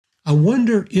I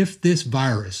wonder if this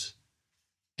virus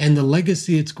and the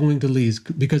legacy it's going to leave,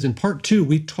 because in part 2,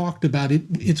 we talked about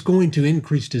it's going to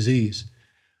increase disease.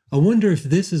 I wonder if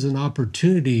this is an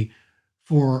opportunity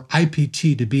for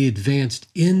IPT to be advanced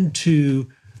into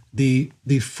the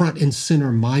front and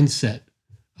center mindset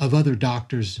of other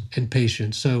doctors and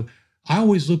patients. So I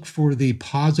always look for the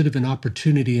positive and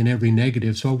opportunity in every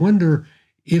negative. So I wonder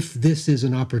if this is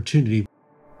an opportunity.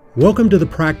 Welcome to the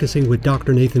Practicing with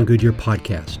Dr. Nathan Goodyear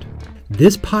podcast.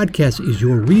 This podcast is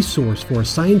your resource for a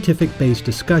scientific-based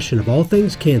discussion of all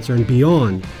things cancer and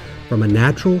beyond from a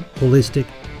natural, holistic,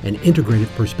 and integrative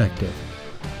perspective.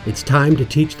 It's time to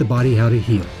teach the body how to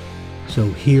heal. So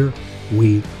here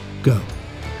we go.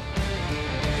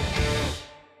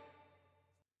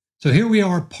 So here we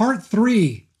are, part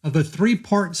 3 of a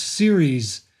 3-part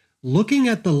series looking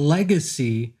at the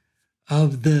legacy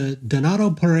of the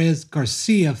Donato Perez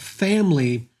Garcia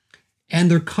family and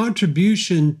their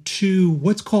contribution to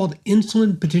what's called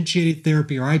insulin potentiated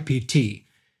therapy, or IPT.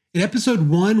 In episode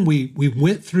 1, we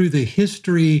went through the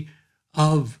history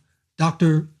of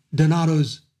Dr.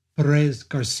 Donato's Perez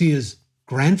Garcia's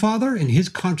grandfather and his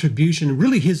contribution, and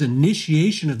really his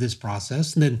initiation of this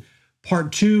process. And then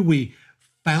part 2, we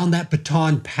found that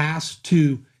baton passed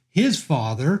to his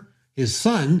father, his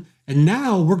son, and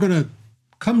now we're going to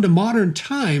come to modern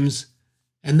times,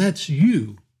 and that's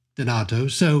you, Donato.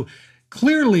 So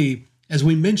clearly, as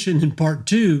we mentioned in part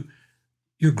 2,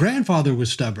 your grandfather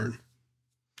was stubborn.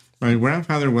 My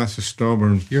grandfather was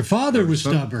stubborn. Your father was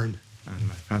stubborn. And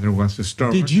my father was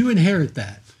stubborn. Did you inherit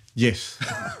that? Yes.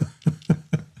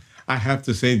 I have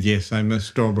to say, yes, I'm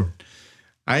stubborn.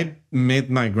 I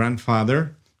met my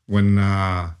grandfather when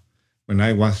I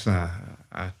was a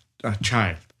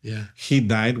child. Yeah. He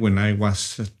died when I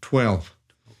was 12.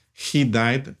 He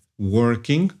died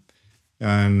working,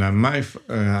 and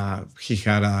he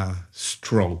had a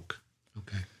stroke.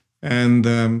 Okay.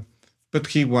 And but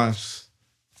he was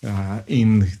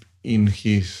in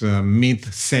his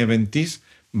mid-70s.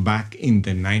 Back in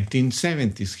the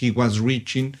 1970s, he was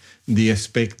reaching the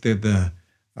expected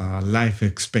life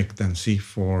expectancy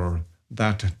for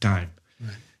that time.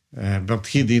 Right. But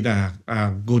he did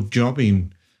a good job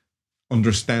in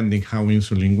understanding how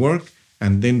insulin worked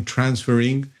and then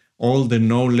transferring all the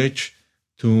knowledge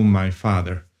to my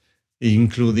father,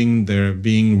 including their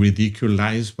being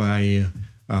ridiculized by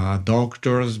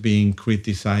doctors, being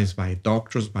criticized by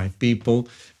doctors, by people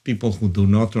who do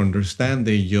not understand.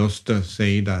 They just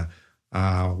say the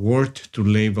word to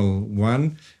label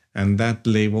one, and that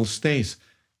label stays.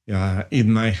 It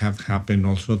might have happened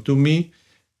also to me,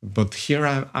 but here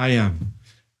I am.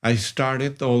 I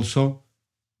started also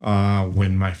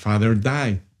when my father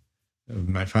died.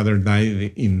 My father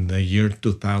died in the year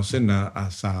 2000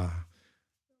 as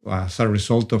a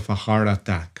result of a heart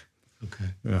attack.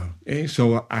 Okay.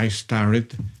 So I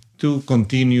started to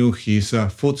continue his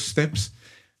footsteps.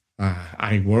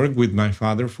 I worked with my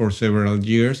father for several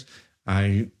years.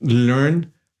 I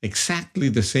learned exactly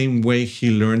the same way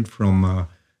he learned from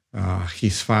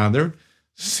his father,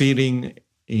 sitting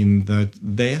in the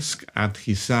desk at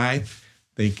his side,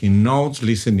 taking notes,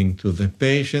 listening to the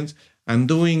patients, and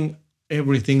doing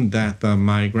everything that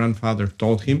my grandfather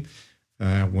told him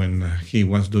when he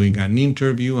was doing an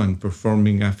interview and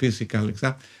performing a physical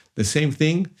exam. The same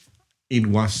thing, it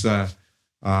was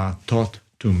taught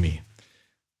to me.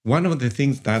 One of the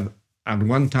things that at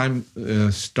one time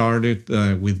started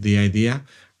with the idea,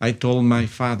 I told my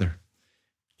father,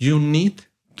 you need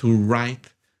to write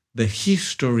the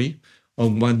history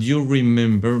of what you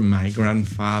remember my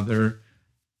grandfather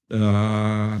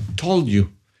told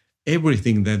you,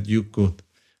 everything that you could.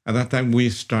 At that time, we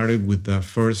started with the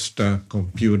first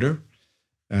computer,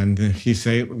 and he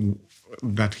said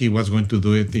that he was going to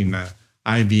do it in a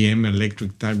IBM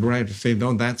electric typewriter. I said,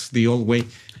 no, that's the old way.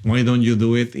 Why don't you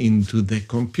do it into the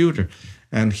computer?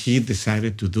 And he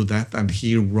decided to do that, and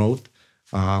he wrote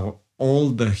all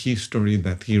the history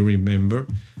that he remembered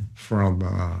from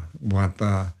what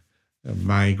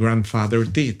my grandfather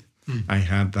did. I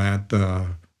had that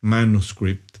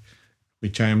manuscript,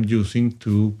 which I am using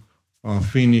to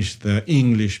finish the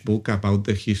English book about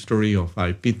the history of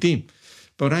IPT.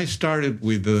 But I started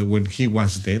with when he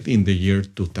was dead in the year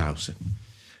 2000.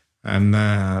 And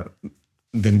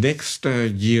the next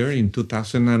year, in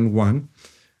 2001,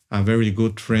 a very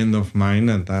good friend of mine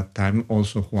at that time,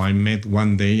 also who I met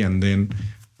one day, and then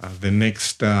the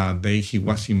next day he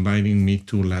was inviting me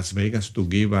to Las Vegas to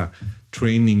give a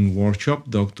training workshop,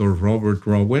 Dr. Robert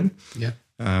Rowan. Yeah.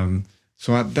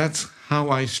 So that's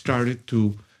how I started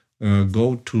to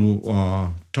go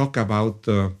to talk about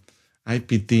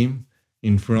IPT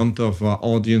in front of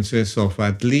audiences of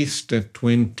at least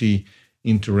 20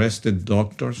 interested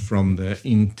doctors from the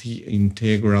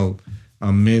integral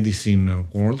medicine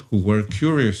world who were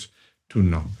curious to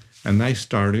know. And I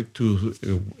started to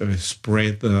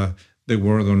spread the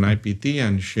word on IPT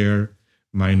and share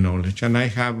my knowledge. And I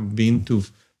have been to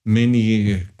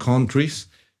many countries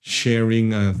sharing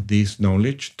this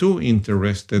knowledge to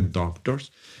interested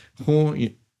doctors who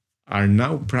are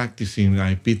now practicing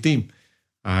IPT.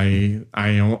 I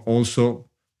also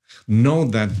know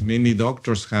that many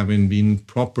doctors haven't been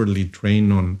properly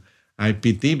trained on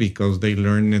IPT because they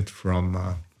learn it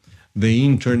from the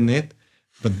internet,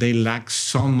 but they lack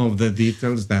some of the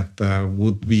details that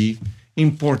would be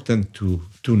important to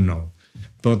know.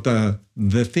 But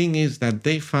the thing is that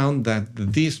they found that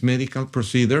this medical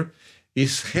procedure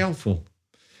is helpful,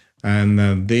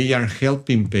 and they are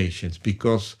helping patients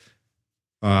because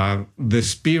the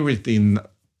spirit in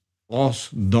us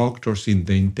doctors in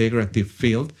the integrative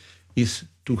field is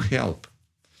to help.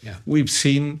 Yeah. We've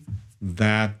seen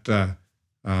that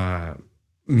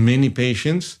many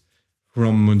patients,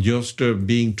 from just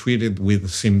being treated with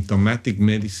symptomatic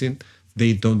medicine,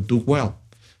 they don't do well.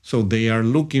 So they are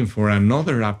looking for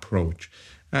another approach.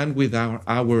 And with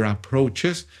our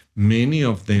approaches, many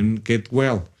of them get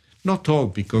well. Not all,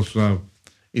 because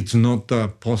it's not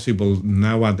possible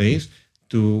nowadays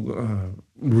to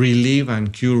relieve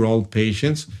and cure all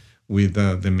patients with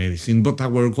the medicine. But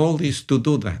our goal is to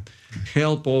do that.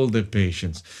 Help all the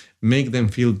patients, make them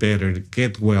feel better,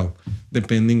 get well,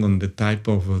 depending on the type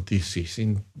of disease.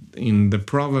 In the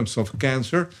problems of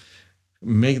cancer,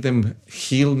 make them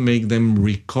heal, make them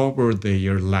recover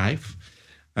their life.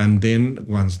 And then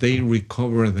once they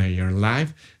recover their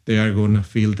life, they are going to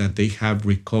feel that they have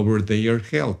recovered their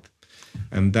health.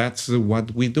 And that's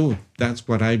what we do. That's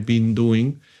what I've been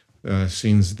doing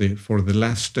for the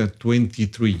last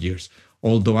 23 years.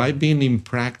 Although I've been in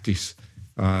practice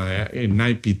in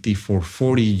IPT for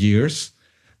 40 years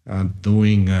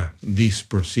doing this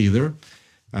procedure.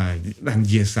 And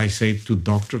yes, I say to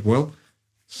doctors, well,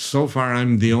 so far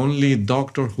I'm the only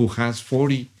doctor who has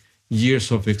 40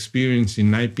 years of experience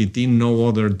in IPT. No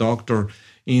other doctor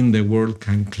in the world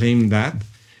can claim that.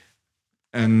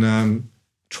 And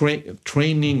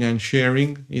training and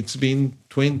sharing, it's been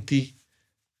 23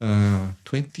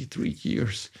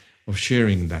 years of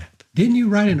sharing that. Didn't you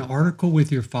write an article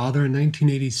with your father in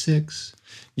 1986?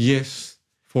 Yes,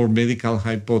 for medical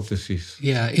hypothesis.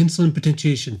 Yeah, insulin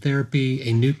potentiation therapy,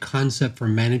 a new concept for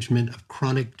management of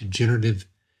chronic degenerative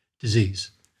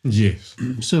disease. Yes.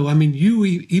 So, I mean, you,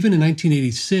 even in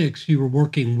 1986, you were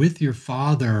working with your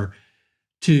father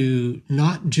to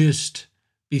not just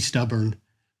be stubborn,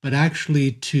 but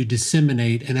actually to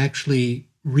disseminate and actually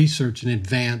research and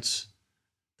advance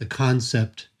the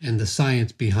concept and the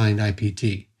science behind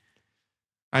IPT.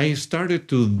 I started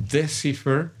to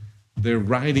decipher the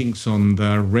writings on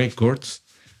the records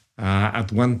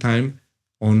at one time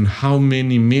on how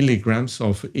many milligrams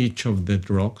of each of the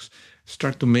drugs,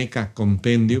 start to make a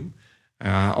compendium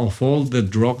of all the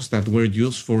drugs that were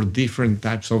used for different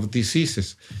types of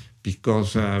diseases,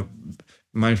 because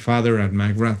my father and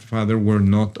my grandfather were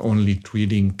not only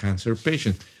treating cancer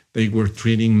patients, they were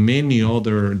treating many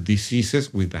other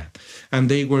diseases with that. And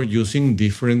they were using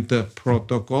different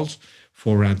protocols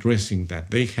for addressing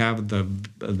that. They have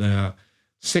the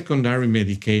secondary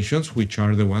medications, which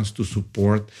are the ones to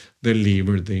support the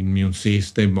liver, the immune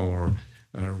system, or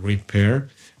repair.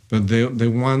 But the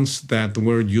ones that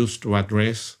were used to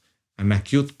address an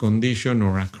acute condition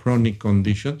or a chronic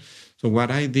condition. So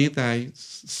what I did, I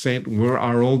said, where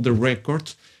are all the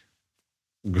records?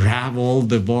 Grab all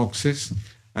the boxes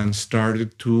and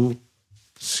started to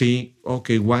see,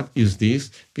 okay, what is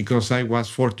this? Because I was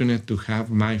fortunate to have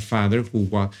my father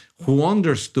who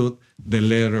understood the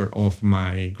letter of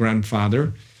my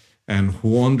grandfather and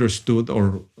who understood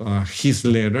his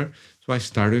letter. So I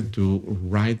started to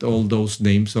write all those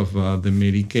names of the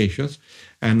medications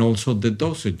and also the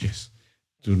dosages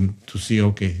to see,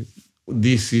 okay,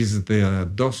 this is the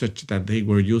dosage that they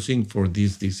were using for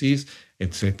this disease,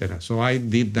 etc. So I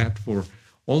did that for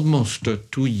almost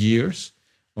 2 years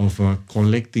of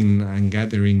collecting and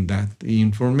gathering that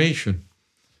information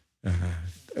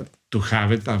to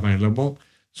have it available.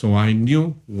 So I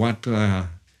knew what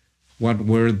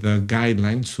were the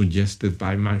guidelines suggested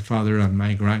by my father and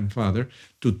my grandfather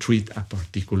to treat a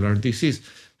particular disease.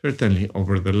 Certainly,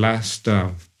 over the last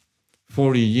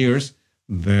 40 years,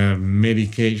 the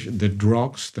medication, the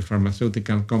drugs, the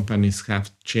pharmaceutical companies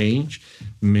have changed.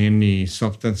 Many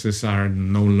substances are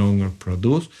no longer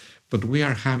produced, but we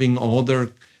are having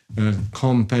other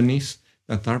companies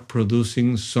that are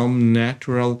producing some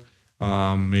natural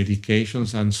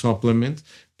medications and supplements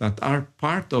that are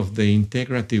part of the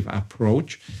integrative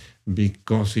approach.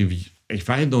 Because if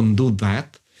I don't do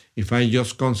that, if I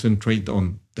just concentrate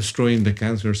on destroying the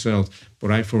cancer cells,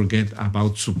 but I forget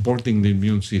about supporting the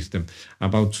immune system,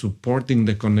 about supporting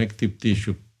the connective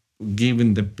tissue,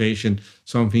 giving the patient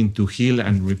something to heal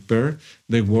and repair,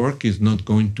 the work is not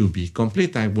going to be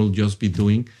complete. I will just be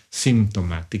doing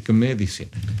symptomatic medicine.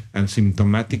 And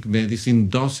symptomatic medicine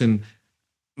doesn't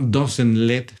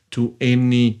lead to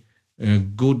any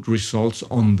good results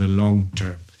on the long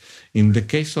term. In the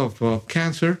case of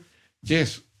cancer,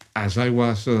 yes, as I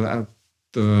was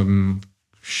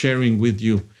sharing with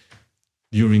you,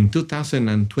 during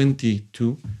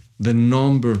 2022, the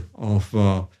number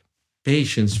of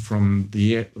patients from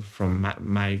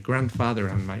my grandfather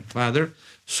and my father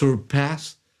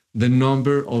surpassed the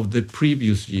number of the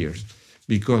previous years,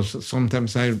 because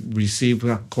sometimes I receive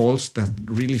calls that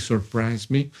really surprise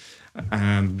me,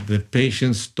 and the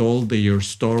patients told their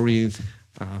stories,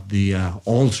 the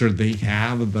ulcer they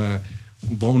have, the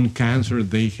bone cancer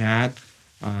they had.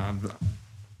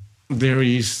 There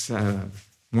is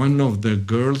one of the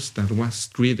girls that was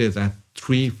treated at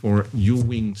 3 for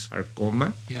Ewing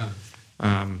sarcoma. Yeah.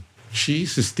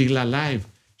 She's still alive.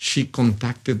 She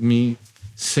contacted me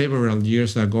several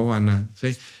years ago and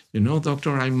said,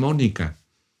 doctor, I'm Monica.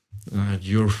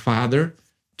 Your father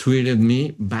treated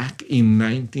me back in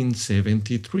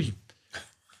 1973.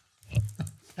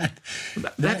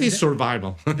 That is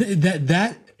survival.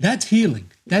 That's healing.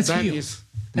 That's healing.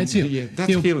 That's healing. Yeah,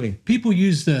 that's healing.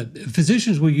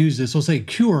 Physicians will use this. They'll say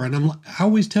cure. And I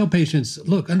always tell patients,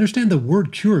 look, understand the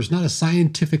word cure is not a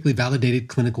scientifically validated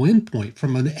clinical endpoint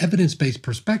from an evidence-based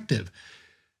perspective.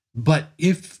 But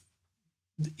if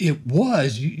it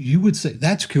was, you would say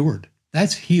that's cured.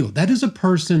 That's healed. That is a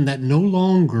person that no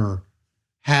longer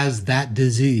has that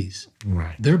disease.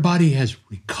 Right. Their body has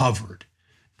recovered.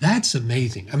 That's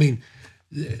amazing. I mean,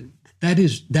 that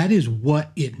is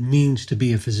what it means to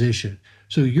be a physician.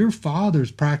 So your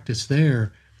father's practice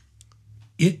there,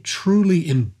 it truly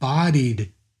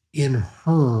embodied in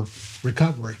her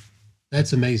recovery.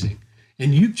 That's amazing.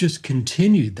 And you've just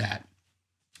continued that.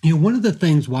 One of the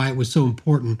things why it was so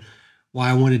important, why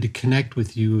I wanted to connect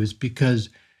with you, is because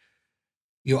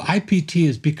IPT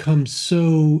has become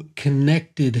so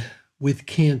connected with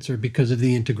cancer because of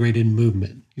the integrated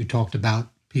movement. You talked about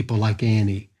people like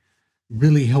Annie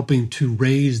really helping to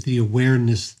raise the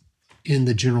awareness in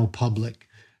the general public.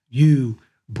 You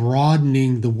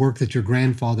broadening the work that your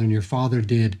grandfather and your father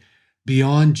did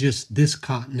beyond just this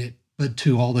continent, but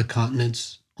to all the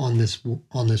continents on this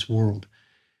world.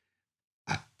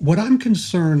 What I'm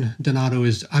concerned, Donato,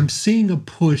 is I'm seeing a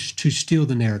push to steal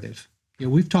the narrative.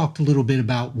 We've talked a little bit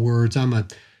about words. I'm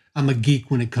a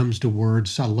geek when it comes to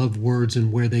words. I love words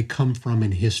and where they come from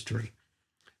in history.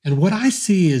 And what I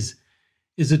see is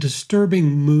a disturbing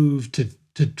move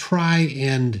to try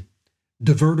and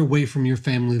divert away from your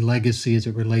family legacy as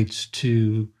it relates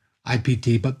to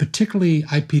IPT, but particularly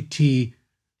IPT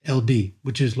LD,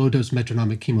 which is low-dose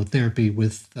metronomic chemotherapy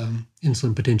with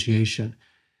insulin potentiation.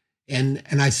 And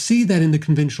I see that in the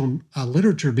conventional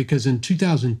literature because in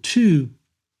 2002,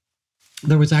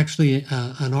 there was actually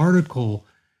an article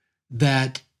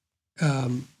that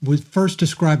would first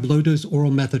describe low-dose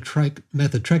oral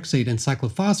methotrexate and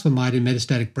cyclophosphamide in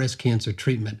metastatic breast cancer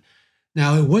treatment.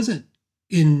 Now, it wasn't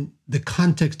in the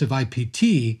context of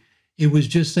IPT. It was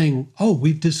just saying,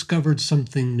 we've discovered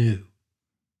something new.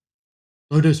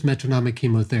 Low-dose metronomic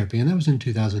chemotherapy, and that was in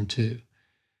 2002.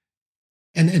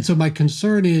 And so my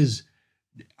concern is,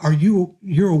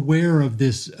 you're aware of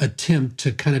this attempt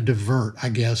to kind of divert, I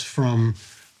guess, from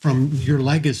your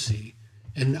legacy?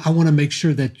 And I want to make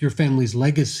sure that your family's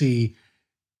legacy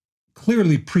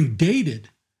clearly predated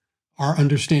our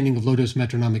understanding of low-dose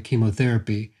metronomic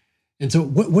chemotherapy. And so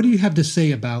what do you have to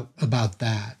say about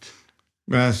that?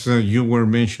 As you were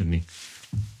mentioning,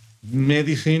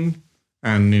 medicine,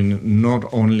 and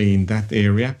not only in that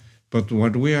area, but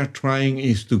what we are trying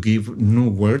is to give new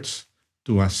words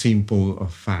to a simple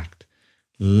fact.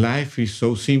 Life is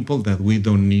so simple that we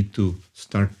don't need to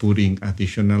start putting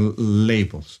additional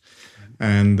labels.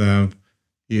 And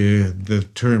the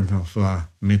term of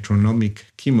metronomic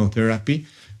chemotherapy,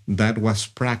 that was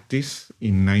practiced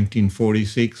in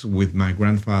 1946 with my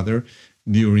grandfather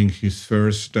during his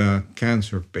first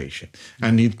cancer patient.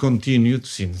 And it continued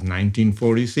since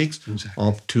 1946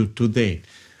 up to today.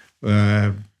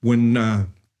 When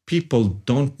people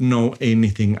don't know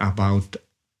anything about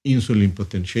insulin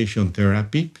potentiation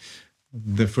therapy,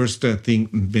 the first thing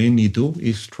many do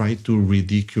is try to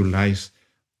ridiculize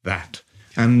that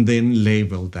and then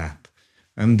label that.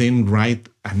 and then write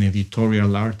an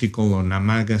editorial article on a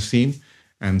magazine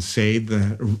and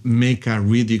make a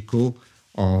ridicule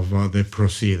of the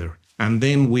procedure. And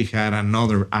then we had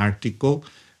another article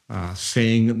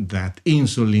saying that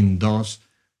insulin does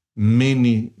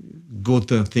many good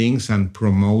things and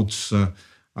promotes,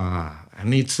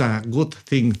 and it's a good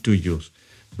thing to use.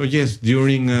 So yes,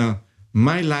 during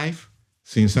my life,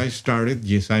 since I started,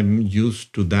 yes, I'm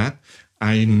used to that.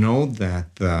 I know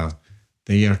that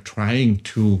they are trying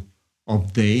to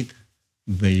update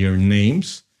their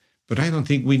names, but I don't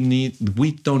think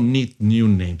we don't need new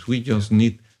names. We just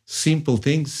need simple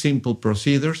things, simple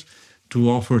procedures to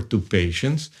offer to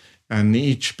patients, and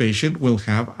each patient will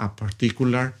have a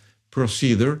particular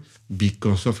procedure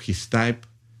because of his type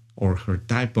or her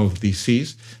type of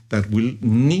disease that will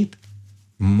need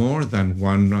more than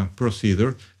one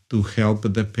procedure to help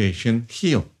the patient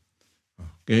heal.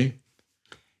 Okay?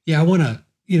 Yeah, I want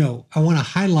to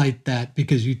highlight that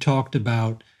because you talked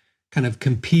about kind of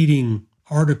competing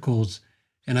articles,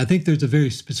 and I think there's a very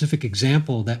specific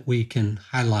example that we can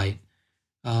highlight.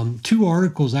 Two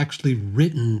articles actually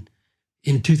written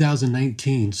in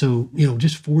 2019, so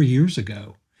just 4 years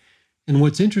ago. And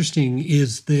what's interesting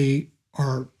is they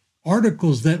are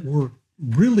articles that were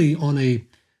really on a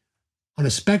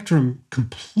spectrum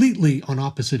completely on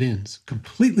opposite ends,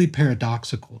 completely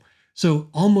paradoxical. So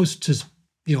almost to,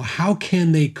 how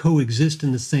can they coexist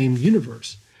in the same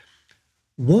universe?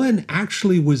 One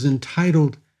actually was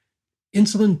entitled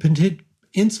Insulin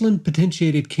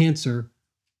Potentiated Cancer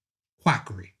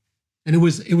Quackery. And it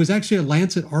was actually a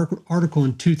Lancet article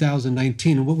in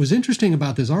 2019. And what was interesting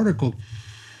about this article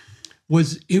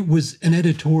was it was an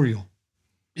editorial.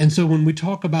 And so when we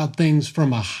talk about things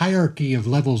from a hierarchy of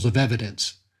levels of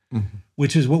evidence,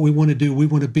 which is what we want to do, we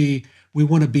want to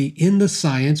be in the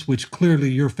science, which clearly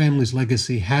your family's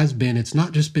legacy has been. It's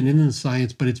not just been in the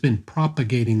science, but it's been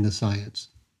propagating the science,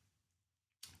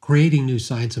 creating new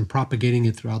science and propagating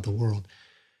it throughout the world.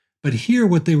 But here,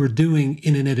 what they were doing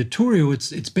in an editorial,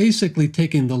 it's basically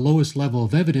taking the lowest level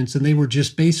of evidence, and they were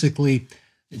just basically,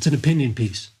 it's an opinion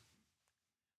piece.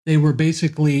 They were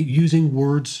basically using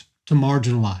words to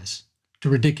marginalize, to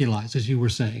ridiculize, as you were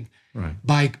saying,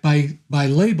 right, by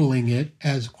labeling it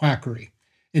as quackery.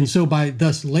 And so by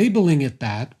thus labeling it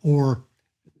that, or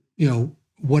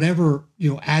whatever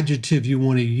adjective you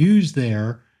want to use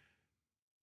there,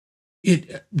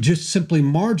 it just simply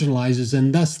marginalizes,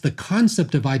 and thus the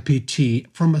concept of IPT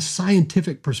from a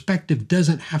scientific perspective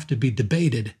doesn't have to be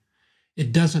debated.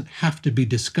 It doesn't have to be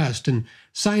discussed. And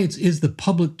science is the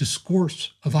public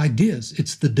discourse of ideas.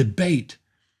 It's the debate.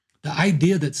 The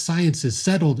idea that science is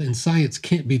settled and science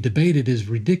can't be debated is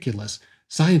ridiculous.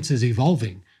 Science is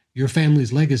evolving. Your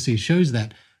family's legacy shows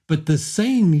that. But the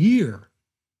same year,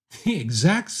 the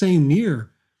exact same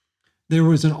year, there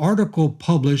was an article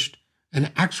published,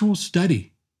 an actual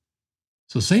study.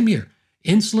 So same year,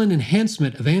 insulin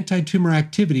enhancement of anti-tumor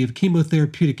activity of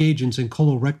chemotherapeutic agents in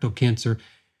colorectal cancer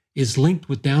is linked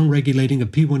with downregulating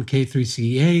of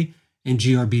P1K3CA and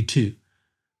GRB2.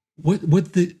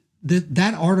 What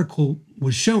that article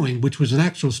was showing, which was an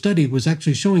actual study, was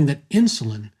actually showing that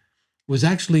insulin was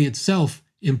actually itself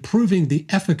improving the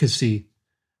efficacy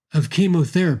of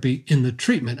chemotherapy in the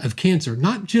treatment of cancer,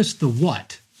 not just the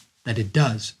what that it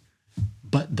does,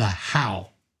 but the how.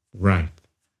 Right.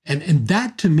 And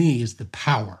that to me is the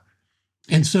power.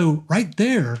 And so right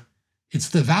there, it's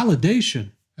the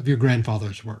validation of your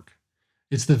grandfather's work.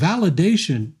 It's the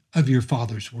validation of your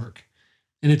father's work.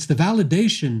 And it's the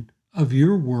validation of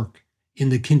your work in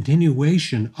the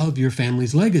continuation of your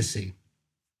family's legacy.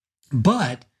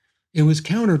 But it was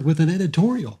countered with an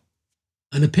editorial,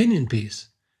 an opinion piece.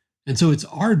 And so it's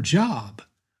our job,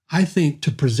 I think,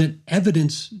 to present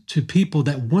evidence to people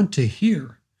that want to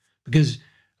hear. Because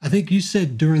I think you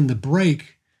said during the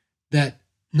break that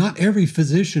not every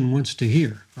physician wants to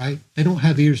hear, right? They don't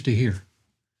have ears to hear.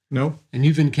 No. And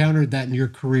you've encountered that in your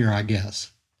career, I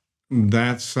guess.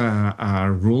 That's a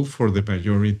rule for the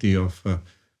majority of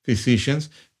physicians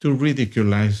to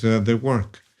ridiculize the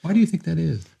work. Why do you think that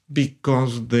is?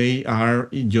 Because they are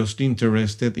just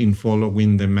interested in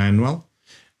following the manual.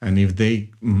 And if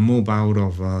they move out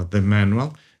of the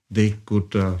manual, they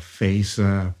could face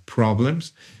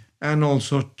problems. And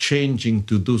also changing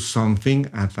to do something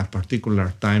at a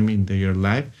particular time in their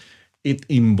life, it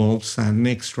involves an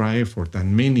extra effort,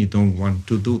 and many don't want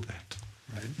to do that.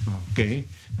 Right. Okay?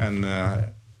 And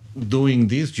doing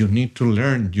this, you need to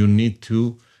learn. You need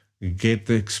to get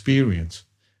the experience.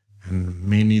 And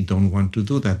many don't want to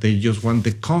do that. They just want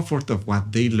the comfort of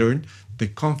what they learned, the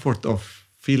comfort of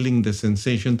feeling the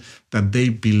sensation that they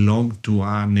belong to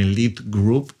an elite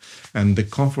group, and the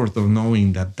comfort of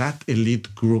knowing that that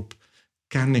elite group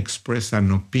can express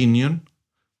an opinion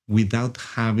without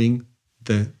having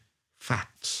the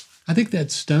facts. I think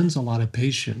that stuns a lot of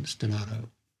patients, Donato,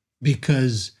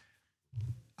 because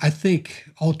I think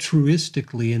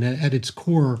altruistically and at its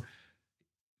core,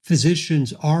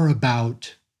 physicians are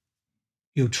about,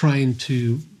 trying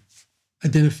to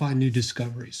identify new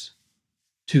discoveries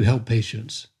to help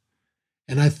patients.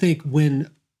 And I think when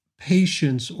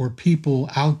patients or people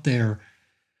out there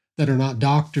that are not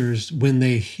doctors, when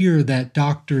they hear that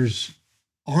doctors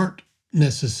aren't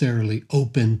necessarily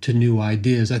open to new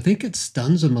ideas, I think it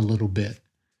stuns them a little bit,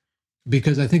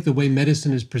 because I think the way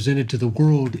medicine is presented to the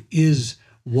world is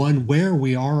one where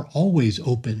we are always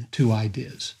open to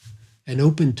ideas and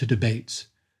open to debates.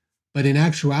 But in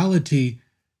actuality,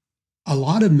 a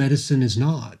lot of medicine is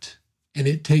not, and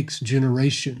it takes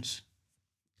generations.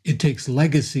 It takes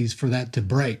legacies for that to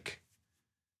break.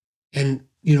 And,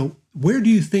 where do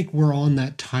you think we're on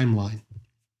that timeline?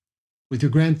 With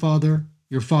your grandfather,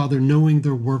 your father, knowing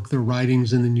their work, their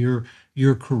writings, and then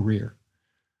your career.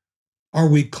 Are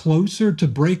we closer to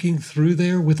breaking through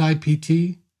there with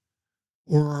IPT?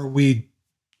 Or are we,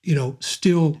 do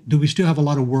we still have a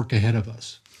lot of work ahead of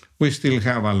us? We still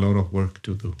have a lot of work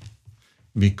to do,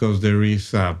 because there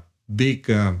is a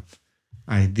big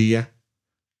idea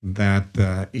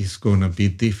that is going to be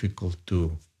difficult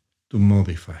to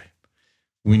modify.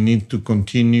 We need to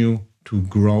continue to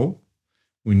grow.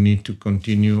 We need to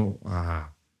continue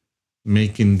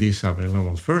making this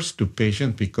available first to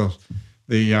patients, because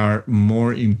they are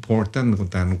more important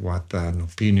than what an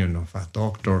opinion of a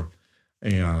doctor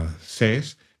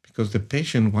says, because the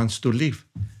patient wants to live.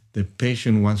 The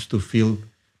patient wants to feel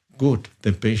good.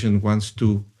 The patient wants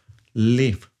to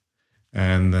live.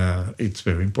 And it's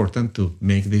very important to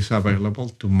make this available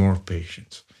to more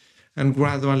patients. And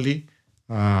gradually,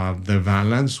 the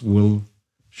balance will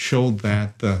show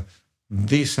that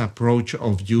this approach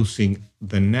of using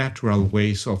the natural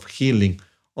ways of healing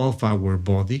of our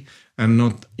body and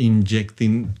not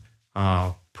injecting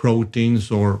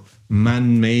proteins or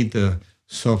man-made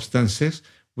substances,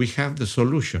 we have the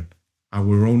solution,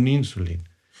 our own insulin.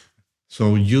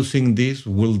 So using this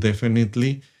will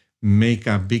definitely make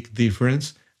a big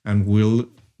difference and will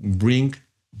bring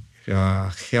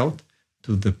health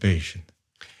to the patient.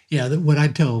 Yeah, what I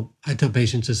tell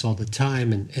patients this all the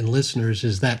time, and listeners,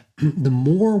 is that the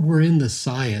more we're in the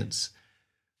science,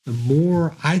 the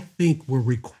more I think we're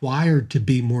required to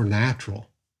be more natural.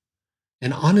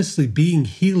 And honestly, being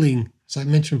healing, as I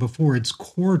mentioned before, it's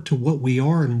core to what we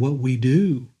are and what we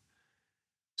do.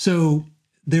 So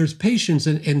there's patients,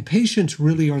 and patients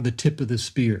really are the tip of the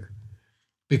spear,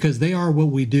 because they are what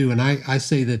we do. And I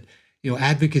say that,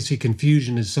 advocacy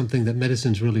confusion is something that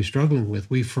medicine's really struggling with.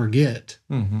 We forget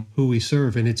who we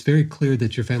serve. And it's very clear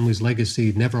that your family's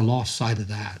legacy never lost sight of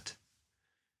that.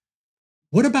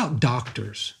 What about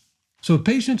doctors? So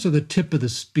patients are the tip of the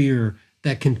spear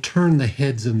that can turn the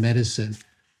heads of medicine.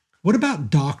 What about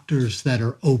doctors that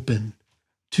are open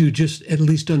to just at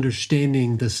least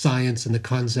understanding the science and the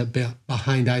concept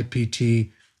behind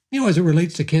IPT, as it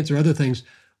relates to cancer, other things?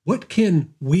 What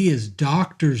can we as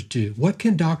doctors do? What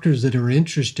can doctors that are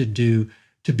interested do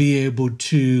to be able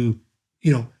to,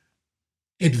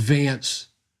 advance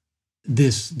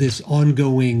this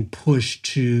ongoing push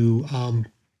to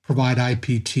provide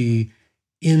IPT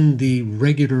in the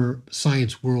regular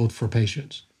science world for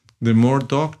patients? The more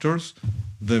doctors,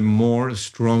 the more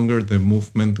stronger the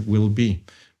movement will be,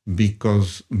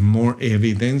 because more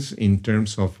evidence in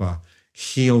terms of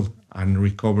heal and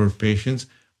recover patients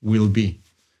will be.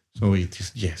 So it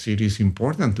is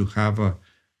important to have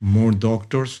more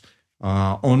doctors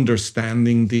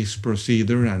understanding this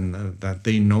procedure, and that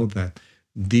they know that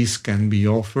this can be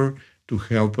offered to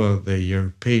help their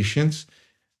patients.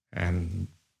 And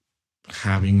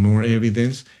having more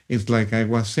evidence, it's like I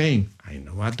was saying, I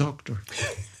know a doctor.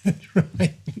 That's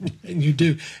right. And you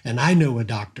do. And I know a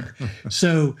doctor.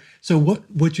 So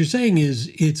what you're saying is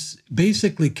it's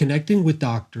basically connecting with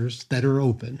doctors that are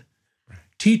open, right,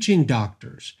 teaching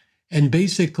doctors, and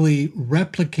basically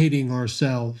replicating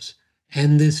ourselves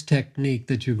and this technique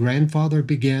that your grandfather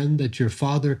began, that your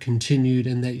father continued,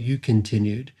 and that you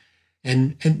continued.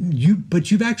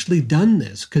 But you've actually done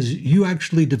this, because you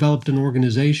actually developed an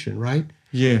organization, right?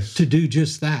 Yes. To do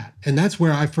just that. And that's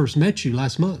where I first met you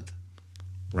last month.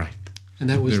 Right. And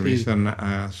that was there is an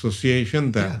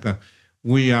association that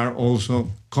we are also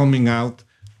coming out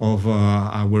of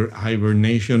our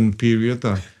hibernation period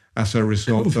as a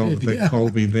result of the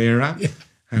COVID era. Yeah.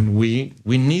 And we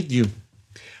need you.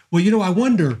 Well, I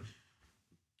wonder,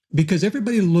 because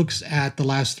everybody looks at the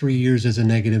last 3 years as a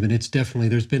negative, and it's definitely,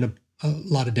 there's been a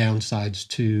lot of downsides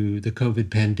to the COVID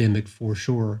pandemic for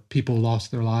sure. People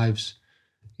lost their lives,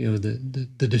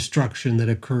 the destruction that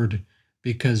occurred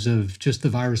because of just the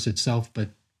virus itself, but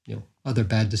other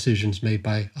bad decisions made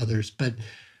by others. But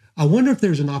I wonder if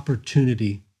there's an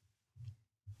opportunity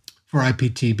for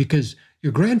IPT, because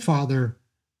your grandfather,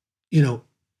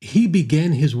 he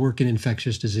began his work in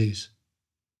infectious disease,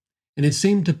 and it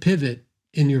seemed to pivot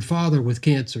in your father with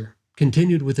cancer,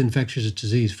 continued with infectious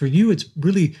disease. For you, it's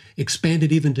really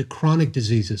expanded even to chronic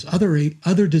diseases,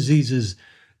 other diseases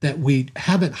that we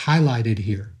haven't highlighted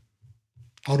here,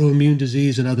 autoimmune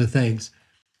disease and other things.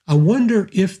 I wonder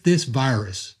if this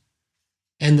virus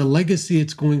and the legacy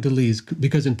it's going to leave,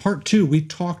 because in part 2, we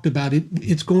talked about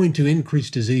it's going to increase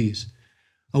disease.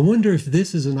 I wonder if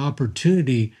this is an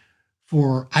opportunity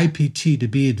for IPT to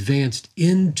be advanced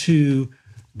into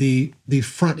the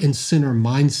front and center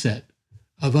mindset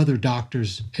of other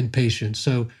doctors and patients.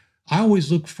 So I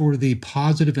always look for the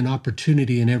positive and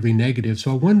opportunity in every negative.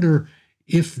 So I wonder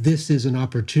if this is an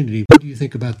opportunity. What do you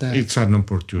think about that? It's an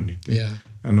opportunity. Yeah.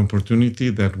 An opportunity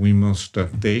that we must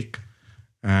take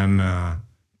and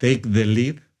take the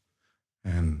lead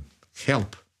and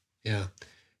help. Yeah.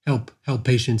 Help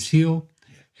patients heal,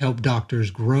 help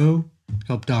doctors grow,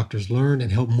 help doctors learn,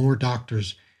 and help more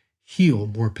doctors heal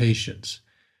more patients.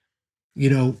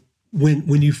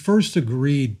 When you first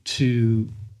agreed to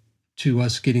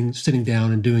us sitting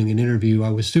down and doing an interview,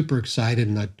 I was super excited,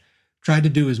 and I tried to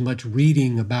do as much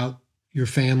reading about your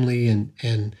family,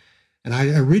 and I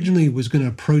originally was going to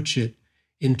approach it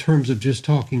in terms of just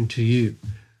talking to you.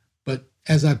 But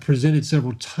as I presented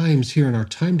several times here in our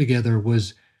time together,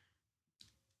 was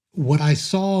what I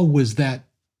saw was that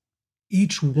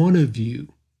each one of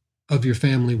you, of your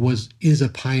family, is a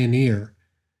pioneer,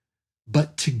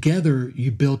 but together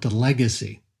you built a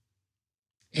legacy.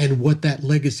 And what that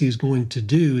legacy is going to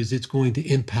do is it's going to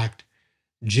impact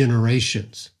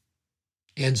generations.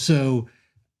 And so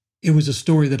it was a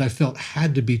story that I felt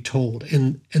had to be told.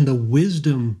 And the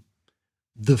wisdom,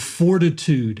 the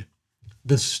fortitude,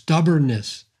 the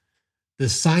stubbornness, the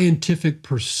scientific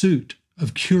pursuit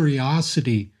of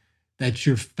curiosity that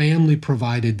your family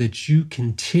provided, that you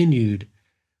continued,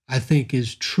 I think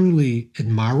is truly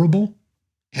admirable.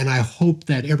 And I hope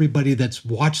that everybody that's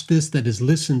watched this, that has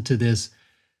listened to this,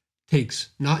 takes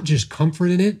not just comfort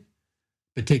in it,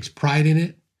 but takes pride in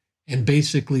it, and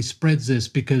basically spreads this,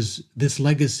 because this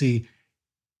legacy,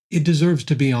 it deserves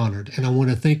to be honored. And I want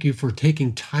to thank you for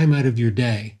taking time out of your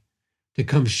day to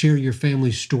come share your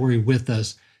family's story with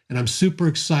us. And I'm super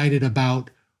excited about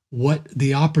what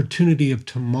the opportunity of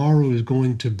tomorrow is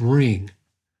going to bring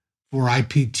for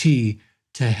IPT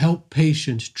to help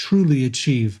patients truly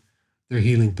achieve their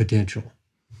healing potential.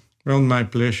 Well, my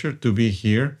pleasure to be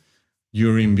here.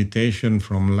 Your invitation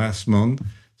from last month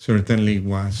certainly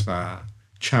was a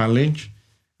challenge.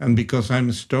 And because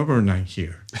I'm stubborn, I'm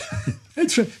here.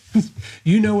 That's right.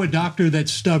 You know a doctor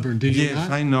that's stubborn, do you not? Yes,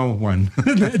 I know one.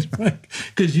 That's right.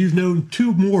 Because you've known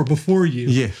 2 more before you.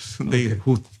 Yes,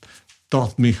 who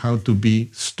taught me how to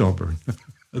be stubborn.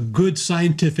 A good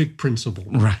scientific principle.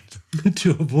 Right.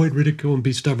 To avoid ridicule and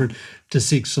be stubborn, to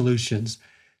seek solutions.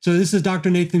 So this is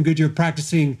Dr. Nathan Goodyear,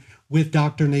 Practicing with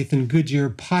Dr. Nathan Goodyear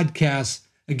podcast.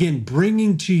 Again,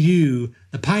 bringing to you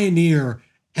the pioneer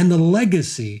and the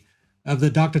legacy of the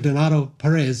Dr. Donato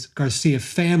Perez Garcia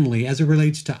family as it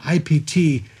relates to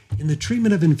IPT in the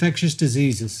treatment of infectious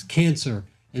diseases, cancer,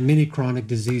 and many chronic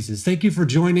diseases. Thank you for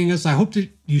joining us. I hope that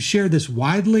you share this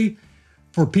widely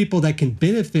for people that can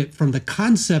benefit from the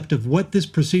concept of what this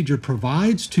procedure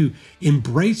provides, to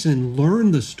embrace and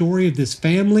learn the story of this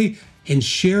family and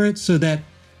share it so that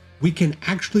we can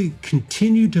actually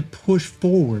continue to push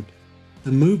forward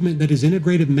the movement that is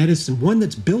integrative medicine, one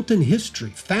that's built in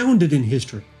history, founded in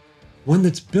history, one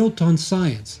that's built on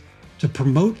science, to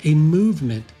promote a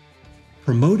movement,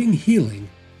 promoting healing,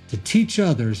 to teach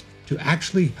others, to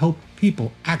actually help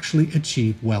people actually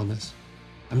achieve wellness.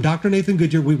 I'm Dr. Nathan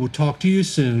Goodyear. We will talk to you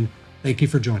soon. Thank you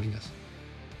for joining us.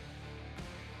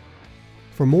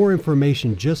 For more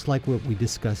information just like what we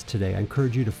discussed today, I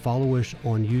encourage you to follow us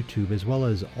on YouTube as well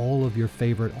as all of your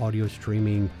favorite audio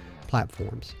streaming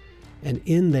platforms. And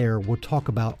in there, we'll talk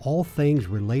about all things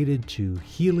related to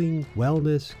healing,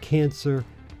 wellness, cancer,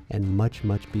 and much,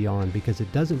 much beyond, because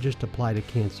it doesn't just apply to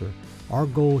cancer. Our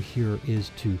goal here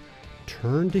is to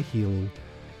turn to healing,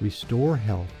 restore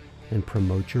health, and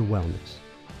promote your wellness,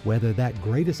 whether that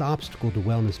greatest obstacle to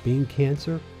wellness being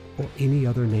cancer or any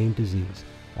other named disease.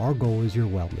 Our goal is your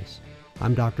wellness.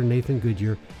 I'm Dr. Nathan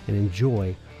Goodyear, and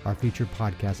enjoy our future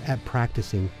podcasts at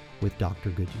Practicing with Dr.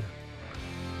 Goodyear.